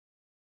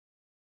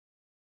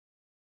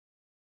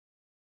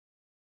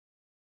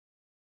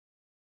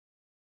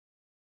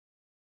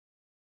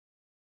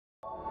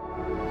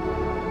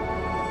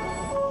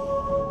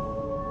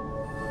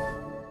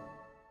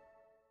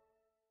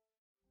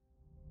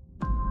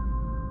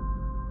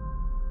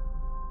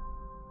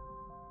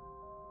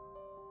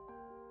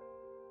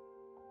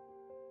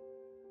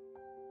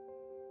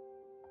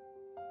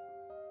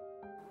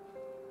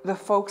The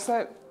folks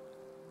that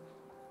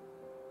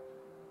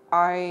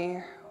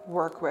I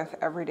work with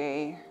every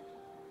day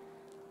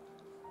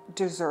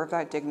deserve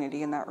that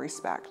dignity and that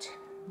respect.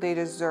 They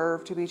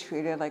deserve to be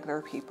treated like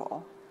they're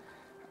people.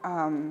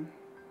 And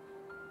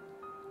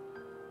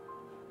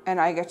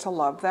I get to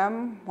love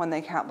them when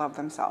they can't love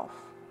themselves.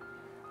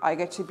 I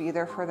get to be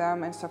there for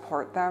them and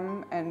support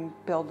them and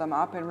build them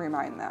up and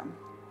remind them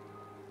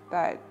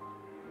that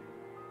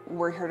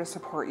we're here to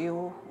support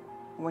you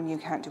when you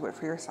can't do it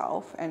for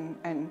yourself,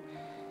 and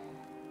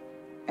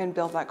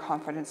build that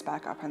confidence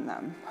back up in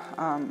them.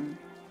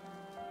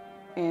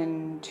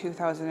 In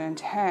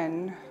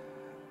 2010,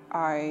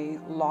 I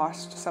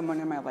lost someone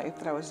in my life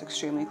that I was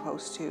extremely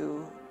close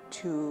to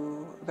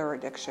their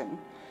addiction.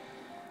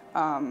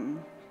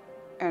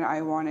 And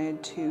I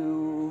wanted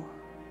to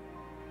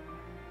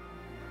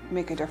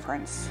make a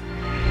difference.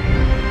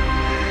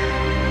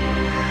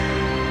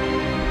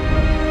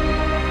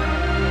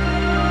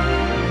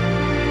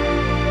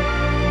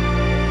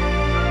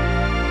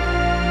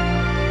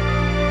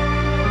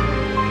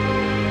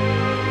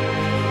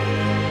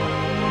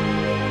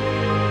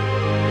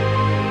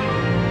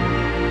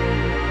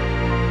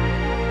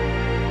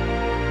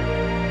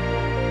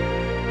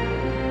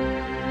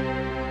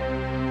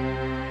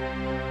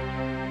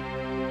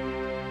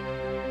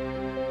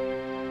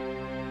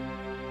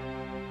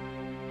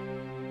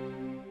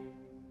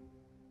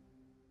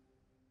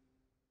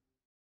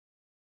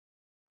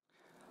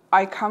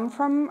 I come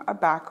from a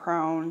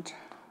background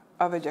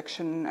of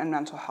addiction and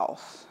mental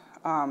health.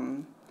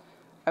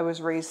 I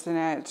was raised in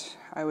it.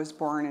 I was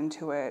born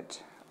into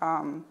it.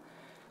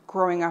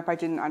 Growing up, I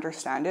didn't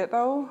understand it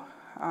though.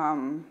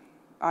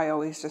 I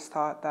always just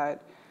thought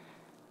that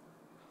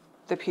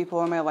the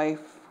people in my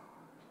life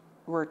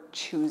were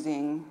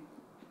choosing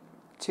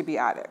to be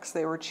addicts.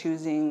 They were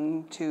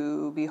choosing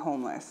to be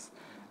homeless.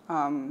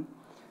 I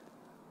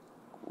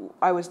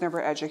was never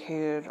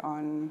educated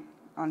on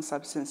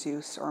substance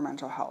use or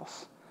mental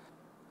health.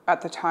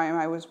 At the time,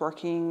 I was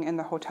working in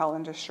the hotel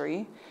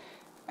industry,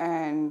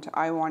 and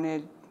I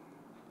wanted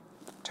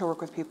to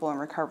work with people in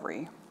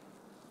recovery.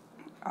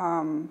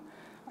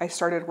 I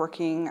started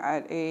working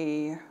at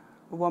a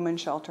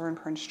women's shelter in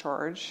Prince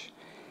George,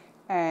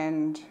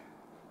 and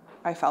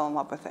I fell in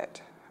love with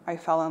it. I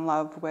fell in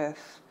love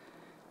with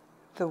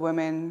the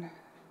women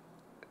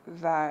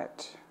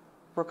that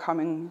were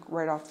coming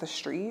right off the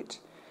street.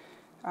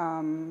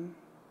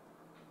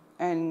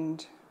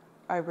 And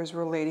I was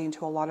relating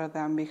to a lot of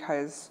them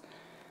because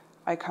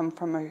I come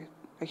from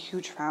a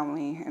huge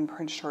family in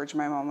Prince George.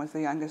 My mom was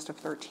the youngest of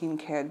 13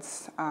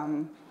 kids.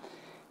 And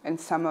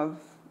some of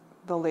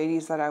the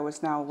ladies that I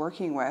was now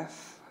working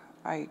with,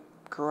 I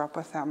grew up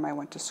with them. I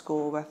went to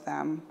school with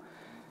them.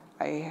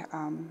 I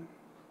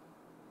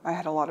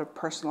had a lot of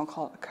personal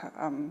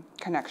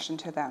connection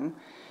to them.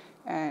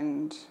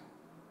 And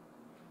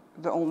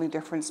the only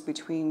difference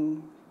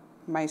between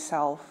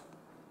myself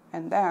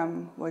and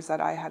them was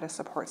that I had a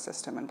support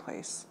system in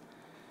place,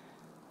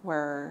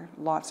 where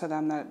lots of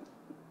them that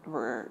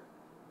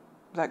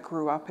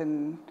grew up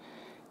in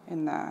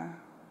the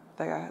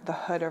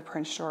hood of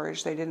Prince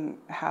George, they didn't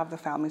have the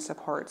family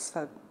supports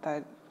that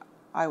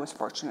I was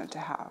fortunate to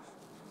have.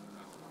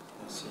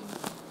 I see.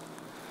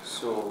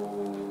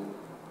 So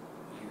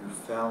you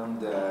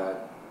found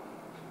that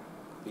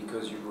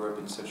because you grew up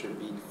in such a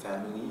big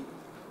family,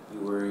 you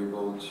were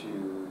able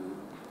to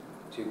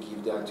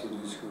give that to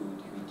those who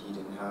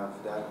didn't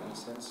have that, in a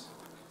sense?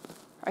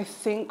 I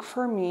think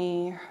for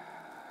me,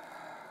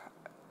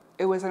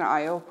 it was an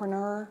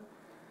eye-opener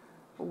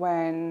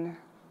when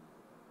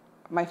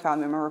my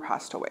family member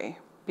passed away,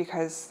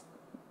 because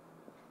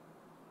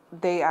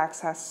they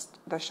accessed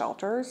the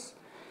shelters,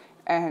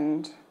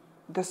 and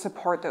the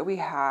support that we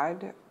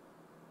had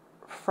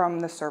from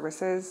the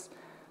services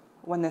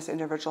when this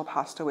individual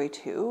passed away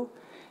too.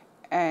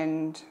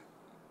 And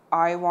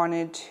I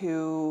wanted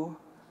to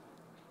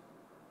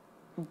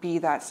be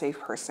that safe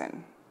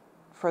person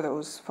for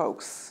those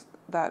folks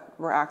that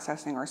were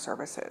accessing our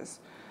services.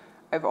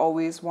 I've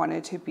always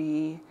wanted to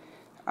be,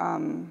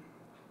 I'm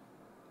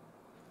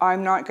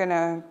not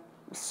gonna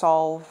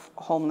solve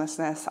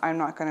homelessness, I'm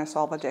not gonna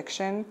solve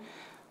addiction,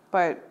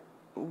 but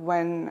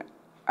when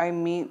I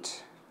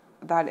meet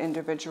that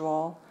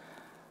individual,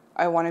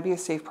 I wanna be a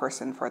safe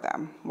person for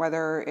them,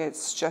 whether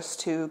it's just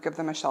to give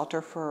them a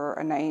shelter for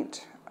a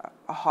night,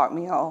 a hot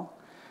meal,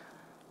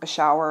 a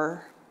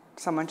shower,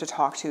 someone to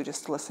talk to,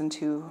 just to listen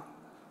to.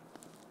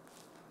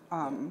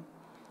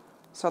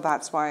 So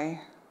that's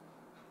why,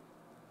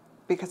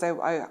 because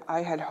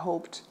I had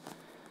hoped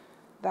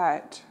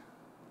that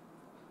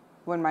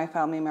when my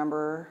family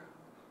member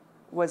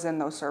was in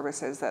those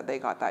services, that they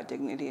got that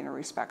dignity and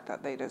respect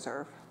that they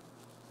deserve.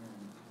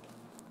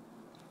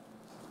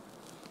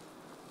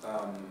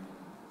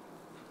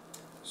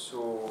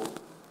 So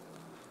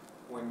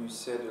when you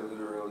said a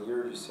little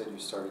earlier, you said you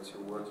started to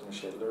work in a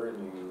shelter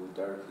and you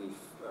directly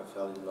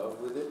fell in love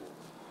with it.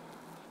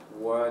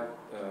 What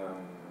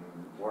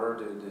are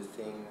the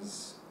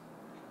things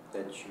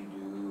that you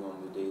do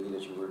on the daily,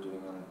 that you were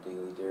doing on the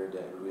daily there,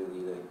 that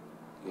really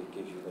it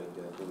gave you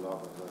like the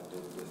love of the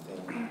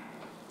thing?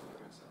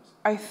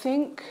 I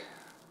think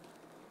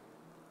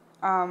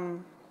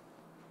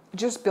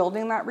just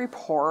building that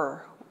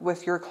rapport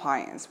with your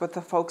clients, with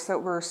the folks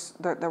that we're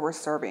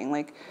serving.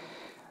 Like,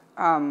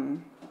 I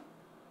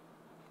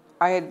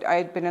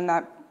had been in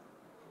that.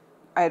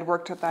 I had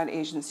worked at that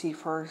agency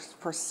for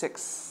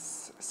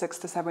 6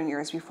 to 7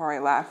 years before I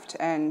left,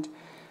 and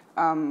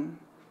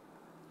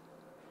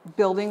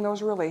building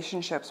those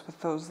relationships with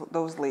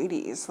those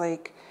ladies,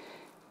 like,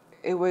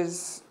 it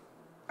was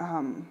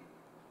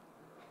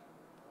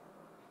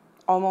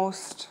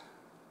almost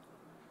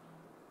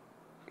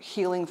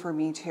healing for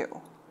me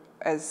too,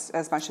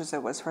 as much as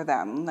it was for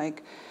them.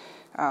 Like,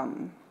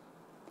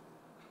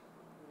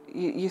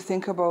 you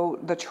think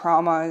about the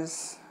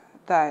traumas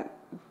that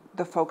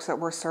the folks that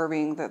we're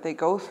serving, that they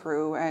go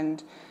through,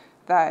 and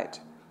that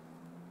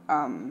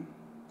I'm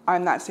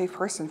that safe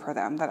person for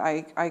them, that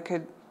I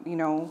could,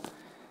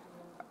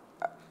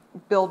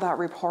 build that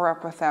rapport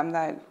up with them,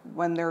 that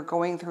when they're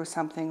going through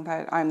something,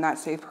 that I'm that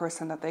safe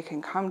person that they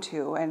can come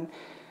to. And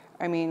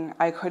I mean,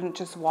 I couldn't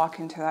just walk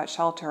into that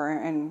shelter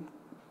and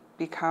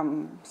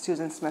become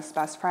Susan Smith's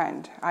best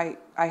friend. I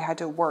had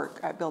to work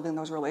at building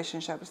those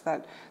relationships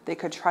that they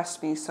could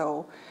trust me.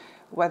 So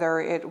whether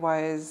it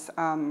was,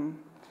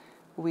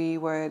 we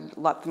would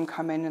let them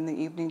come in the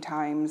evening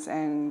times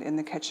and in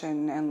the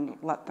kitchen and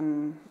let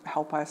them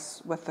help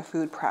us with the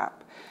food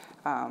prep,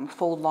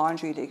 fold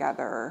laundry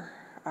together,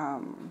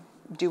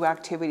 do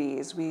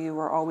activities. We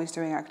were always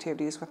doing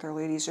activities with our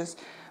ladies, just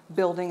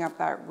building up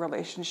that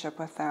relationship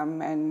with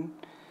them and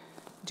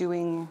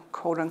doing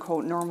quote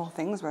unquote normal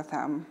things with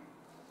them.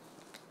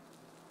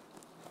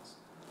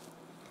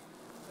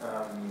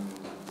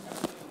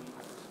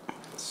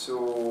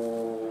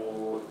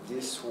 So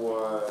this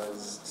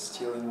was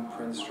still in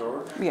Prince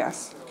George?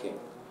 Yes. Okay.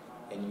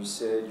 And you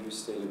said you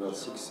stayed about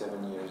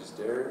 6-7 years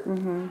there.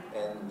 Mm-hmm.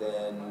 And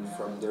then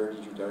from there,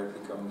 did you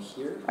directly come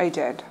here? I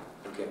did.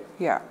 Okay.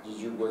 Yeah.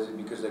 Was it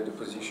because like the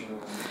position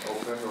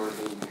opened, or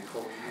they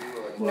called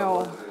you? Or like,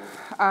 no.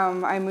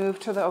 I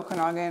moved to the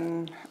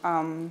Okanagan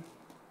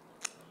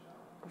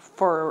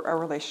for a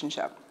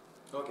relationship.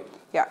 Okay.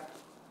 Yeah.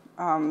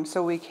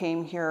 So we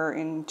came here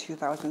in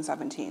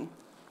 2017.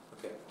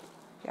 Okay.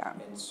 Yeah.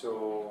 And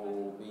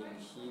so being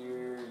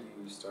here,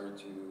 you started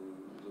to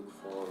look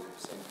for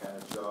the same kind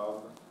of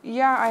job?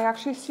 Yeah, I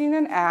actually seen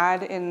an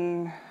ad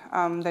in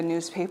the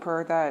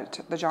newspaper that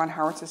the John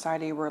Howard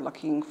Society were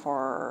looking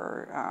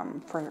for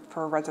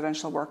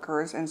residential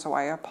workers, and so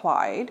I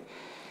applied.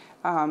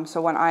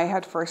 So when I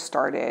had first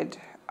started,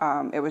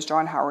 it was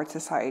John Howard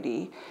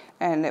Society,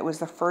 and it was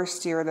the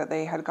first year that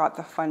they had got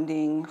the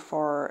funding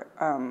for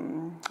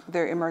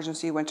their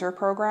emergency winter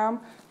program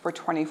for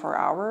 24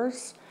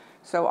 hours.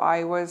 So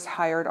I was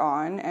hired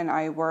on, and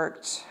I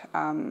worked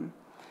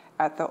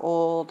at the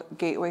old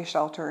Gateway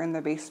shelter in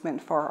the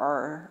basement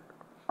for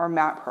our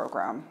MAT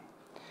program.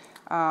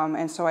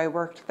 And so I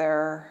worked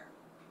there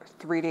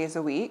 3 days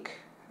a week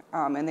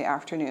in the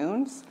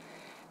afternoons.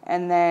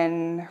 And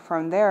then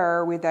from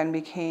there, we then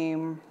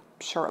became,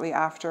 shortly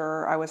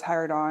after I was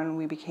hired on,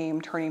 we became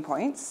Turning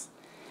Points.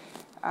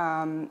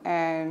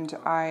 And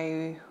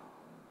I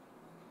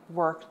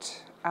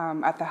worked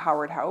at the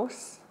Howard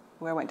House.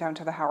 I went down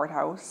to the Howard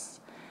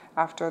House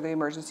after the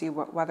emergency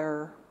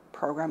weather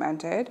program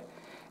ended,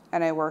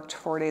 and I worked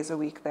 4 days a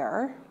week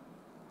there.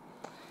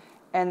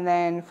 And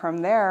then from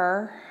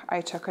there, I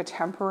took a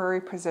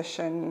temporary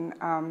position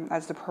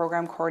as the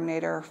program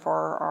coordinator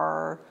for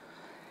our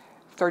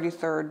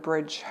 33rd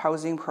Bridge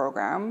housing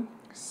program.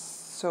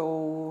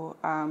 So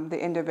the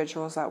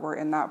individuals that were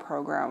in that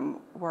program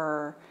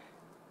were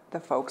the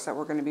folks that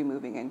were going to be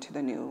moving into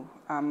the new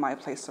My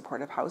Place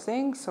supportive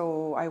housing.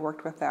 So I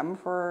worked with them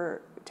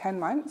for 10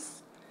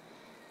 months.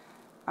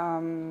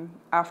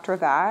 After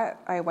that,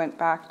 I went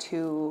back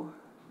to,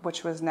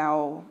 which was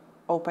now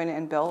open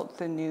and built,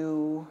 the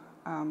new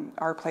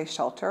Our Place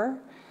shelter,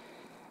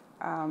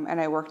 and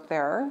I worked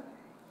there.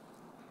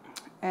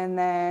 And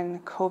then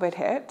COVID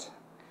hit,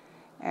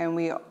 and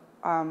we,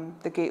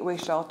 the Gateway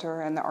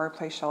shelter and the Our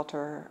Place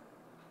shelter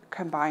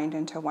combined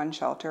into one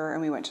shelter,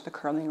 and we went to the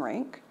curling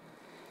rink.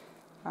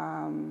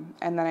 And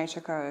then I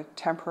took a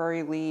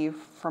temporary leave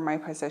from my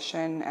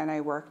position, and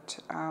I worked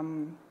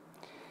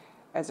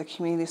as a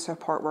community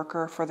support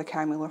worker for the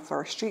Camille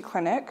Lafleur Street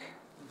Clinic.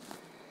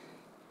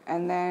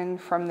 And then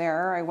from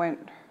there, I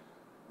went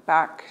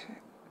back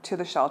to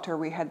the shelter.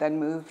 We had then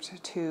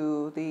moved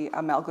to the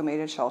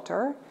amalgamated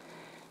shelter,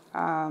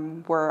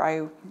 where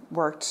I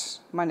worked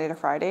Monday to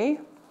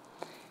Friday.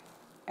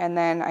 And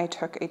then I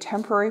took a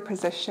temporary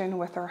position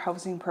with our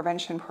housing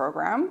prevention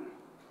program.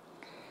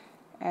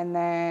 And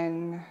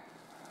then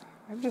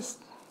I just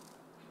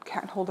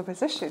can't hold a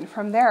position.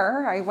 From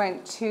there, I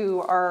went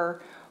to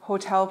our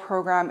hotel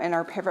program and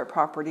our pivot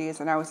properties,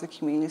 and I was the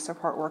community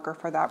support worker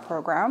for that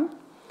program.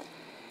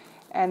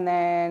 And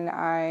then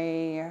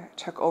I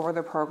took over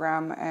the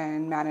program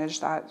and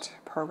managed that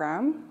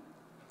program.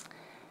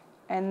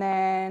 And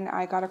then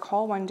I got a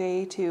call one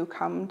day to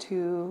come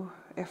to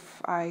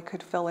if I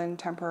could fill in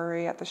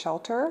temporary at the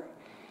shelter.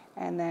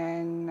 And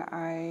then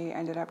I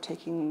ended up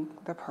taking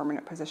the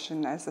permanent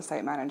position as the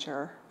site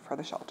manager for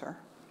the shelter.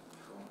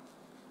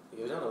 Cool.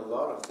 You've done a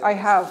lot of things. I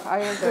have. I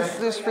was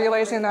just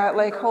realizing that,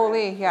 like,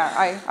 holy,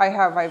 yeah, I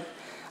have.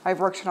 I've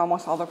worked in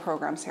almost all the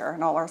programs here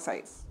and all our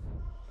sites.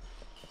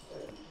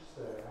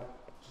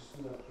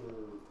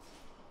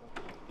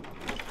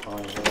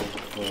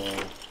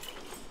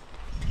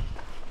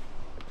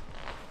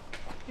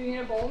 Do you need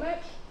a bowl, Mitch?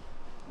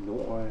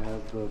 No, I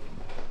have the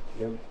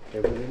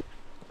everything.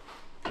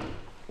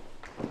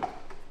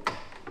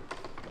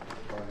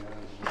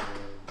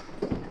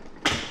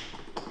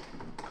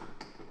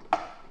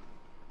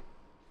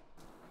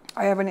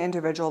 I have an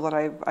individual that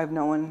I've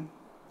known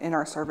in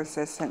our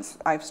services since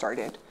I've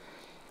started.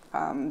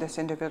 This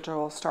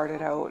individual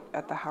started out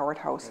at the Howard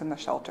House in the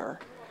shelter,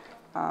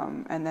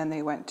 and then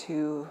they went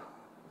to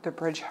the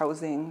Bridge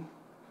Housing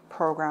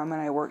program,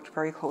 and I worked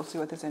very closely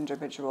with this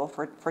individual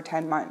for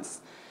 10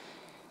 months.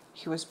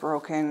 He was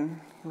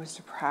broken, he was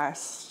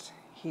depressed,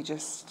 he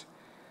just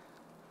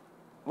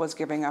was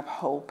giving up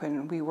hope,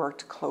 and we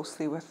worked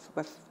closely with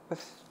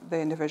the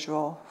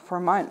individual for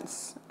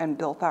months and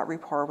built that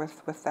rapport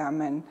with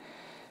them, and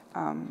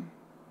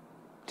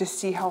to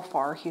see how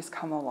far he's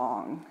come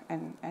along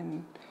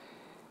and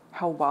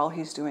how well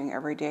he's doing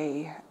every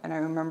day. And I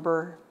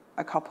remember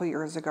a couple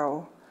years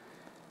ago,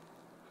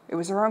 it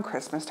was around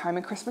Christmas time,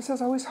 and Christmas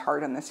is always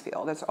hard in this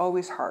field. It's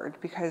always hard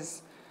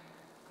because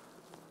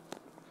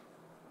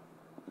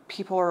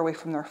people are away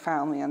from their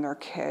family and their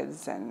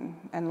kids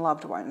and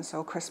loved ones,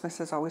 so Christmas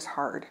is always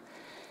hard.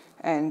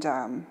 And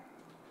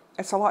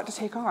it's a lot to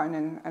take on,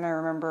 and I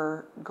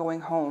remember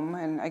going home,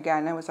 and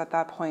again, I was at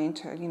that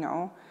point, you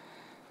know,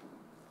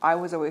 I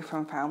was away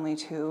from family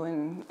too,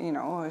 and, you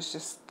know, it was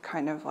just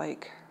kind of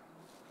like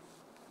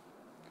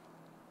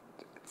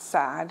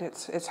sad,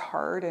 it's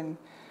hard. And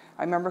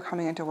I remember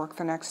coming into work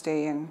the next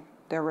day, and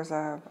there was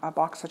a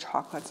box of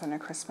chocolates and a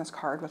Christmas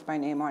card with my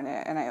name on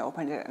it, and I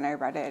opened it and I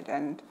read it,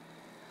 and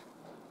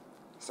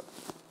so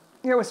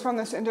it was from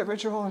this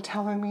individual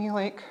telling me,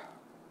 like,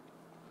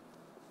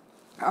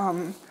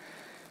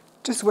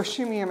 just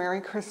wishing me a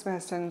Merry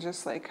Christmas, and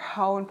just like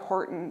how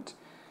important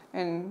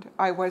and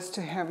I was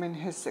to him and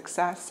his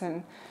success,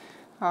 and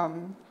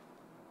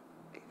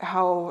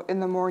how in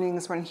the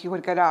mornings when he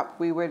would get up,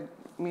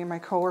 me and my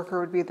coworker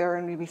would be there,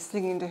 and we'd be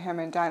singing to him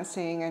and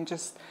dancing and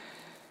just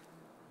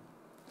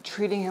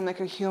treating him like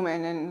a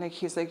human. And like,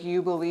 he's like,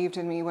 you believed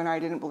in me when I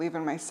didn't believe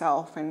in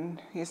myself.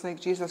 And he's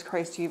like, Jesus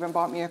Christ, he even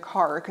bought me a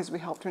car because we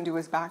helped him do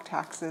his back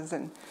taxes.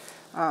 And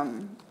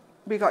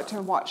we got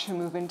to watch him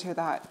move into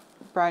that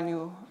brand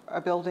new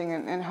building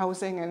and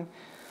housing. And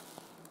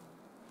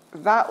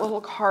that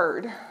little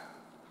card,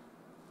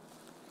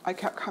 I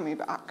kept coming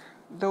back.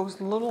 Those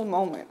little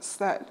moments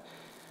that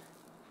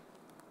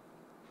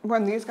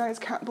when these guys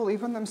can't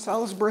believe in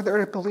themselves, we're there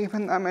to believe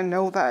in them and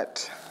know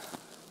that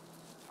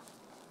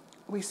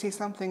we see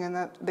something and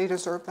that they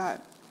deserve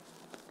that.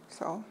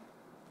 So,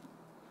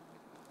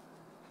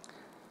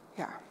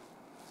 yeah.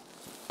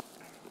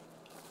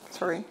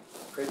 Sorry.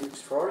 Pretty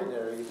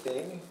extraordinary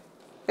thing.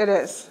 It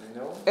is.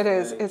 You know? It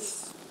is. Like,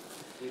 It's.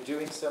 you're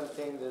doing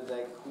something that,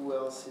 like, who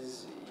else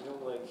is, you know,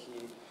 like,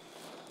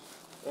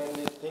 and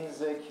the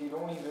things like you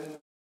don't even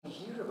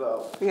hear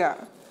about. Yeah.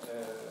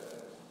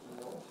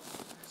 You know?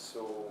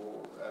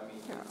 So, I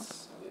mean, Yeah.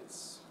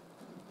 it's.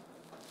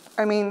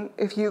 I mean,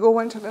 if you go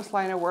into this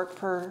line of work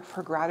for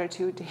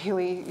gratitude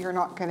daily, you're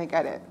not going to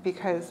get it,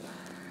 because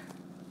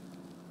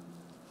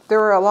there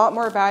are a lot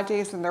more bad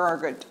days than there are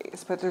good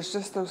days, but there's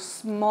just those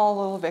small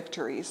little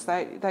victories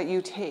that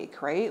you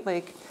take, right?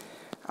 Like,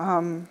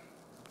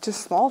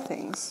 just small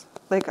things.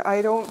 Like,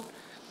 like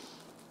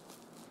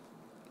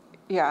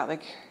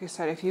you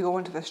said, if you go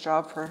into this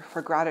job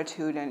for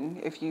gratitude,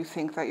 and if you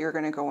think that you're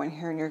going to go in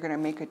here and you're going to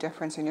make a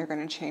difference and you're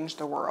going to change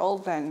the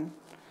world, then,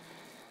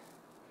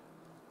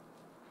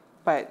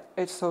 but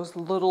it's those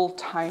little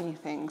tiny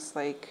things.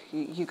 Like,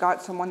 you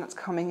got someone that's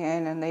coming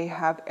in and they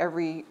have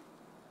every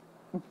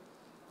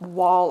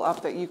wall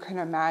up that you can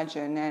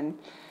imagine. And,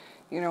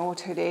 you know,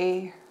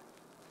 today,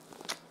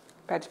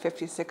 Bed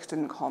 56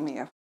 didn't call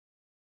me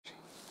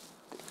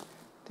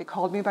they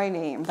called me by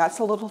name. That's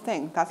a little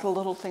thing. That's a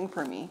little thing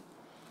for me.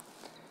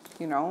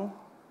 You know,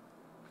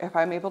 if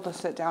I'm able to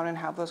sit down and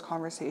have those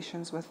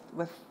conversations with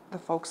the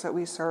folks that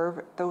we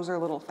serve, those are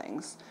little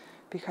things,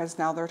 because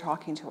now they're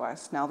talking to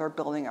us. Now they're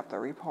building up the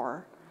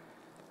rapport.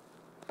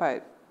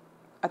 But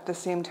at the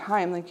same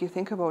time, like, you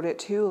think about it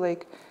too,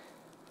 like,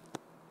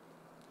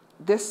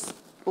 this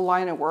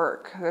line of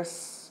work,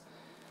 this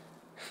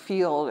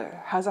field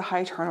has a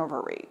high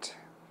turnover rate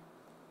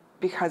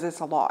because it's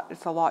a lot.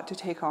 It's a lot to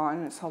take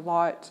on. It's a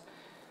lot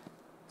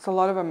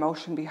of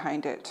emotion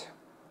behind it.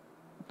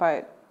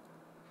 But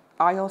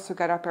I also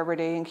get up every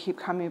day and keep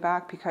coming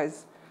back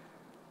because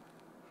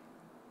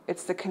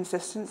it's the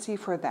consistency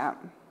for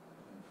them.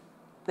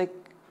 Like,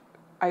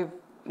 I've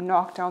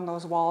knocked down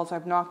those walls.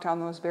 I've knocked down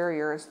those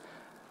barriers.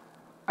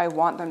 I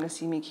want them to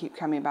see me keep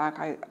coming back.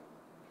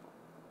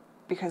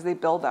 because they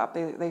build up,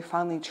 they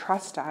finally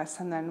trust us,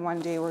 and then one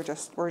day we're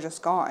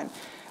just gone.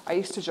 I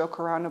used to joke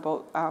around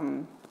about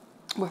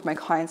with my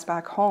clients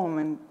back home,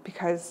 and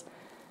because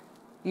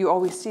you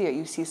always see it,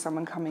 you see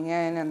someone coming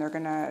in and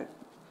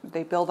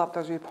they build up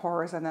those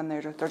rapports, and then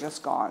they're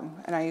just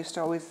gone. And I used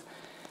to always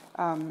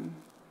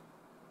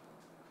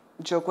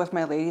joke with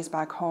my ladies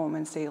back home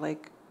and say,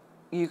 like,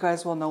 you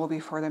guys will know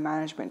before the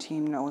management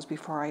team knows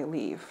before I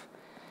leave.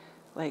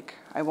 Like,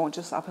 I won't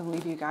just up and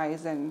leave you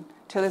guys. And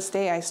to this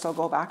day, I still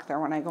go back there.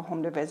 When I go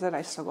home to visit,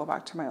 I still go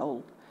back to my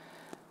old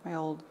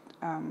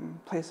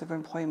place of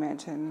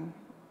employment, and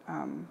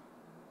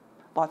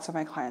lots of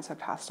my clients have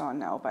passed on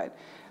now, but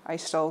I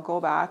still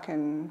go back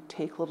and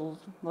take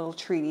little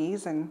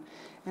treaties and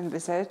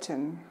visit,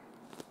 and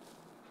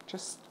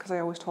just because I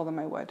always told them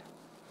I would.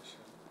 Sure.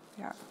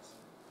 Yeah.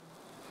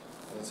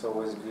 And it's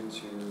always good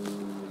to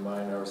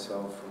remind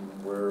ourselves from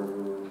where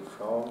we're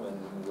from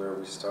and where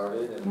we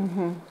started,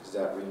 and because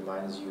that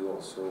reminds you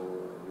also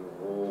your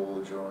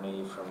whole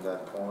journey from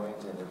that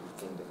point and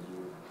everything that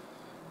you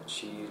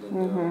achieved and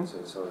done. So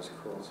it's always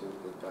cool to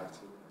look back to.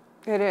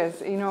 It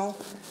is, you know,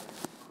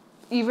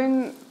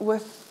 even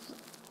with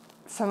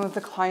some of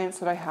the clients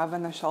that I have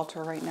in the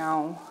shelter right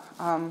now,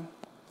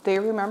 they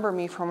remember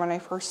me from when I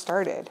first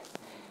started.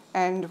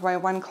 And my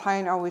one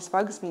client always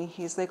bugs me.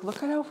 He's like,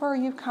 look at how far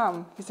you've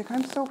come. He's like,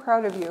 I'm so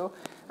proud of you.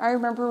 I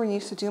remember when you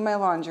used to do my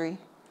laundry.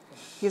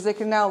 He's like,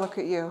 and now look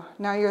at you.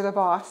 Now you're the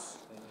boss.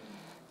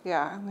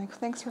 Yeah, I'm like,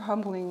 thanks for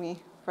humbling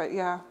me. But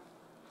yeah.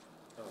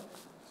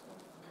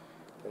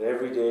 But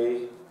every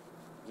day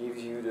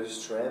gives you the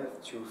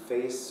strength to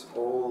face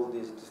all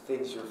the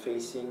things you're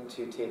facing,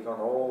 to take on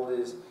all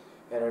this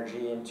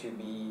energy, and to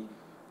be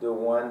the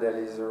one that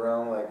is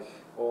around like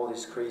all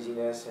this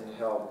craziness and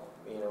help,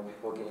 you know,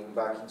 people getting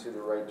back into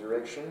the right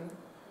direction.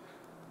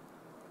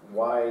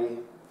 Why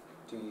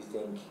do you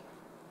think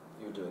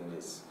you're doing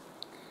this?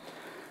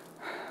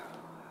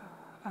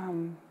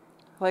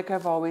 Like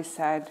I've always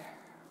said,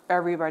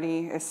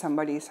 everybody is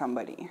somebody.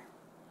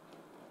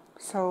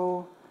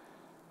 So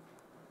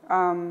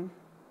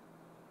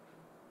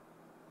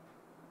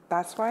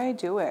that's why I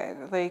do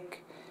it.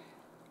 Like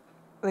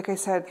I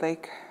said,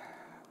 like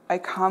I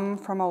come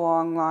from a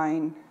long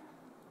line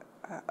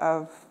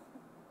of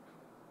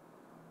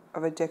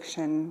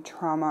addiction,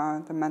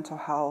 trauma, the mental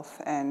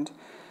health, and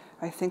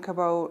I think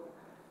about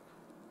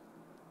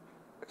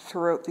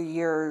throughout the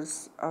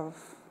years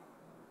of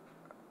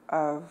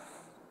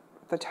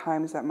the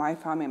times that my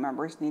family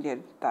members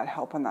needed that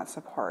help and that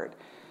support.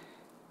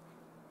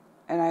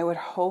 And I would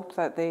hope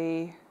that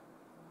they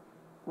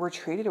were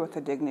treated with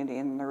the dignity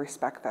and the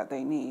respect that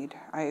they need.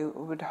 I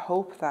would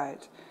hope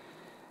that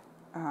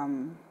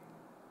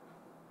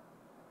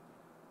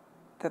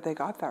that they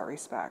got that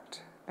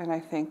respect. And I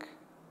think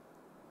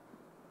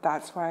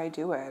that's why I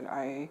do it.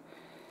 I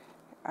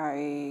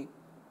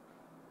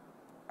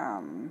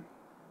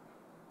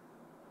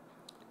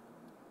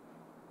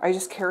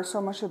just care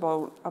so much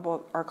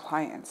about our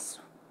clients.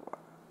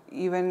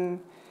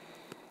 Even,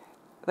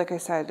 like I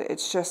said,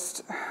 it's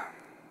just,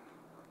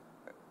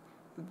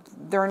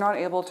 they're not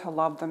able to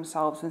love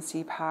themselves and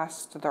see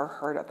past their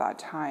hurt at that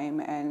time.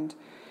 And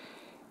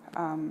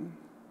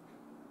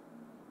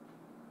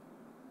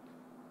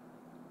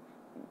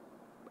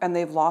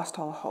they've lost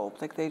all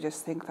hope. Like they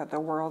just think that the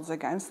world's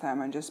against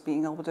them, and just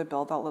being able to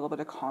build that little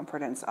bit of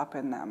confidence up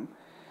in them.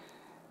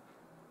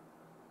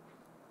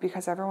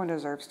 Because everyone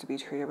deserves to be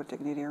treated with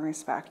dignity and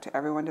respect.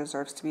 Everyone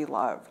deserves to be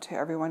loved.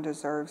 Everyone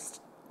deserves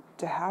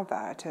to have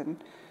that.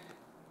 And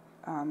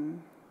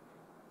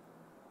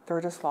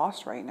they're just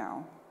lost right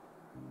now.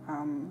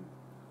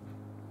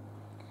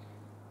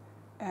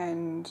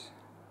 And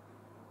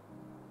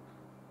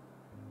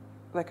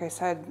like I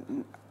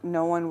said,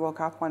 no one woke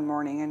up one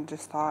morning and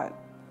just thought,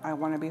 I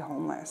want to be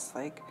homeless.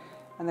 Like,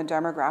 and the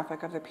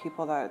demographic of the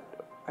people that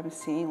I'm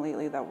seeing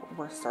lately that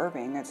we're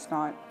serving, it's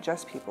not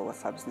just people with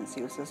substance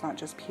use, it's not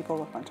just people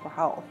with mental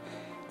health.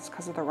 It's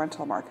because of the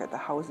rental market, the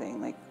housing,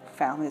 like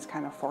families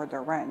can't afford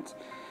their rent.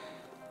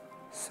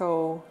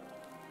 So,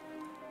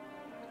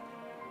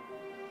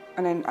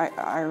 and then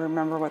I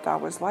remember what that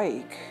was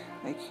like.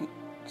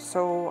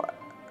 So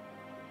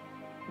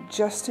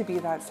just to be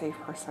that safe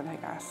person, I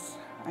guess.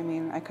 I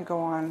mean, I could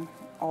go on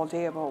all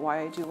day about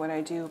why I do what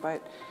I do,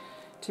 but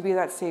to be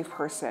that safe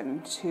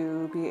person,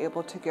 to be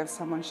able to give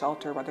someone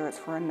shelter, whether it's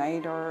for a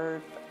night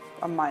or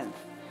a month,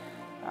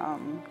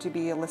 to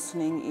be a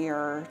listening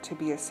ear, to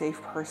be a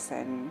safe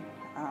person,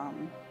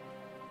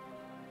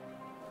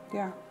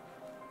 yeah.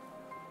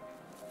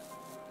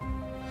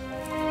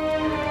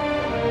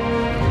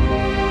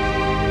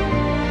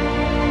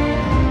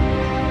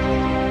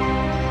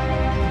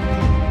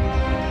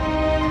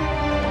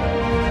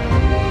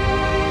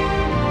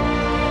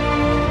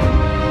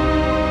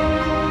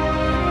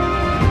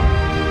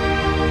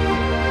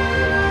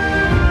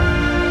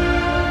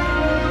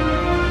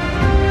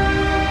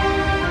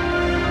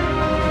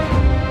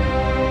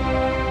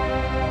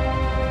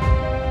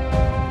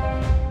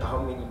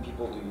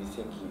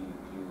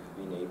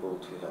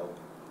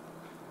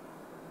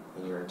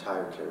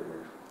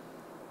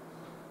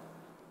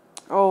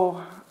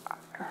 Oh,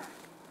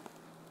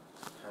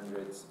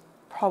 Hundreds.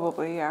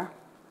 probably, yeah.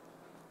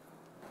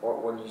 Or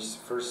when you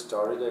first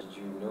started, did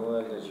you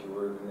know that you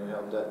were going to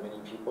help that many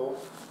people?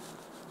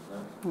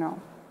 No?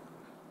 No,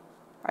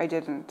 I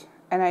didn't.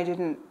 And I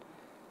didn't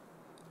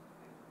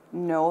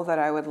know that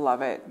I would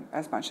love it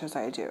as much as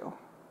I do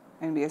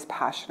and be as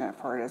passionate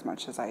for it as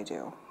much as I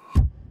do.